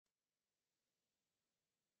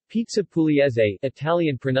Pizza pugliese,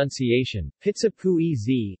 Italian pronunciation, pizza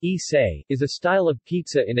pugliese, is a style of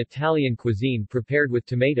pizza in Italian cuisine prepared with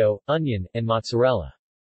tomato, onion, and mozzarella.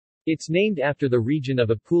 It's named after the region of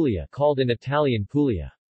Apulia called in Italian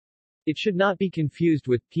Puglia. It should not be confused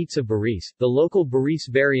with pizza barese, the local barese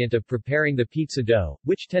variant of preparing the pizza dough,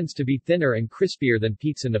 which tends to be thinner and crispier than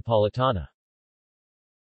pizza napolitana.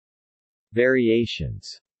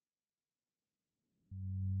 Variations.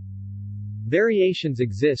 Variations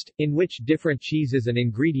exist, in which different cheeses and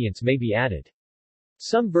ingredients may be added.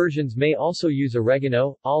 Some versions may also use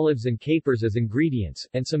oregano, olives and capers as ingredients,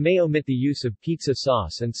 and some may omit the use of pizza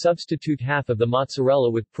sauce and substitute half of the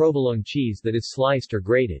mozzarella with provolone cheese that is sliced or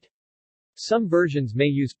grated. Some versions may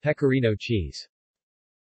use pecorino cheese.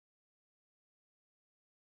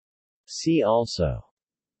 See also: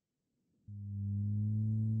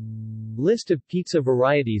 List of pizza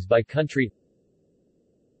varieties by country,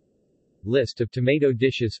 List of tomato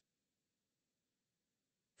dishes,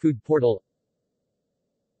 Food portal,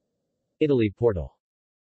 Italy portal.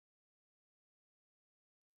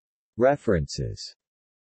 References.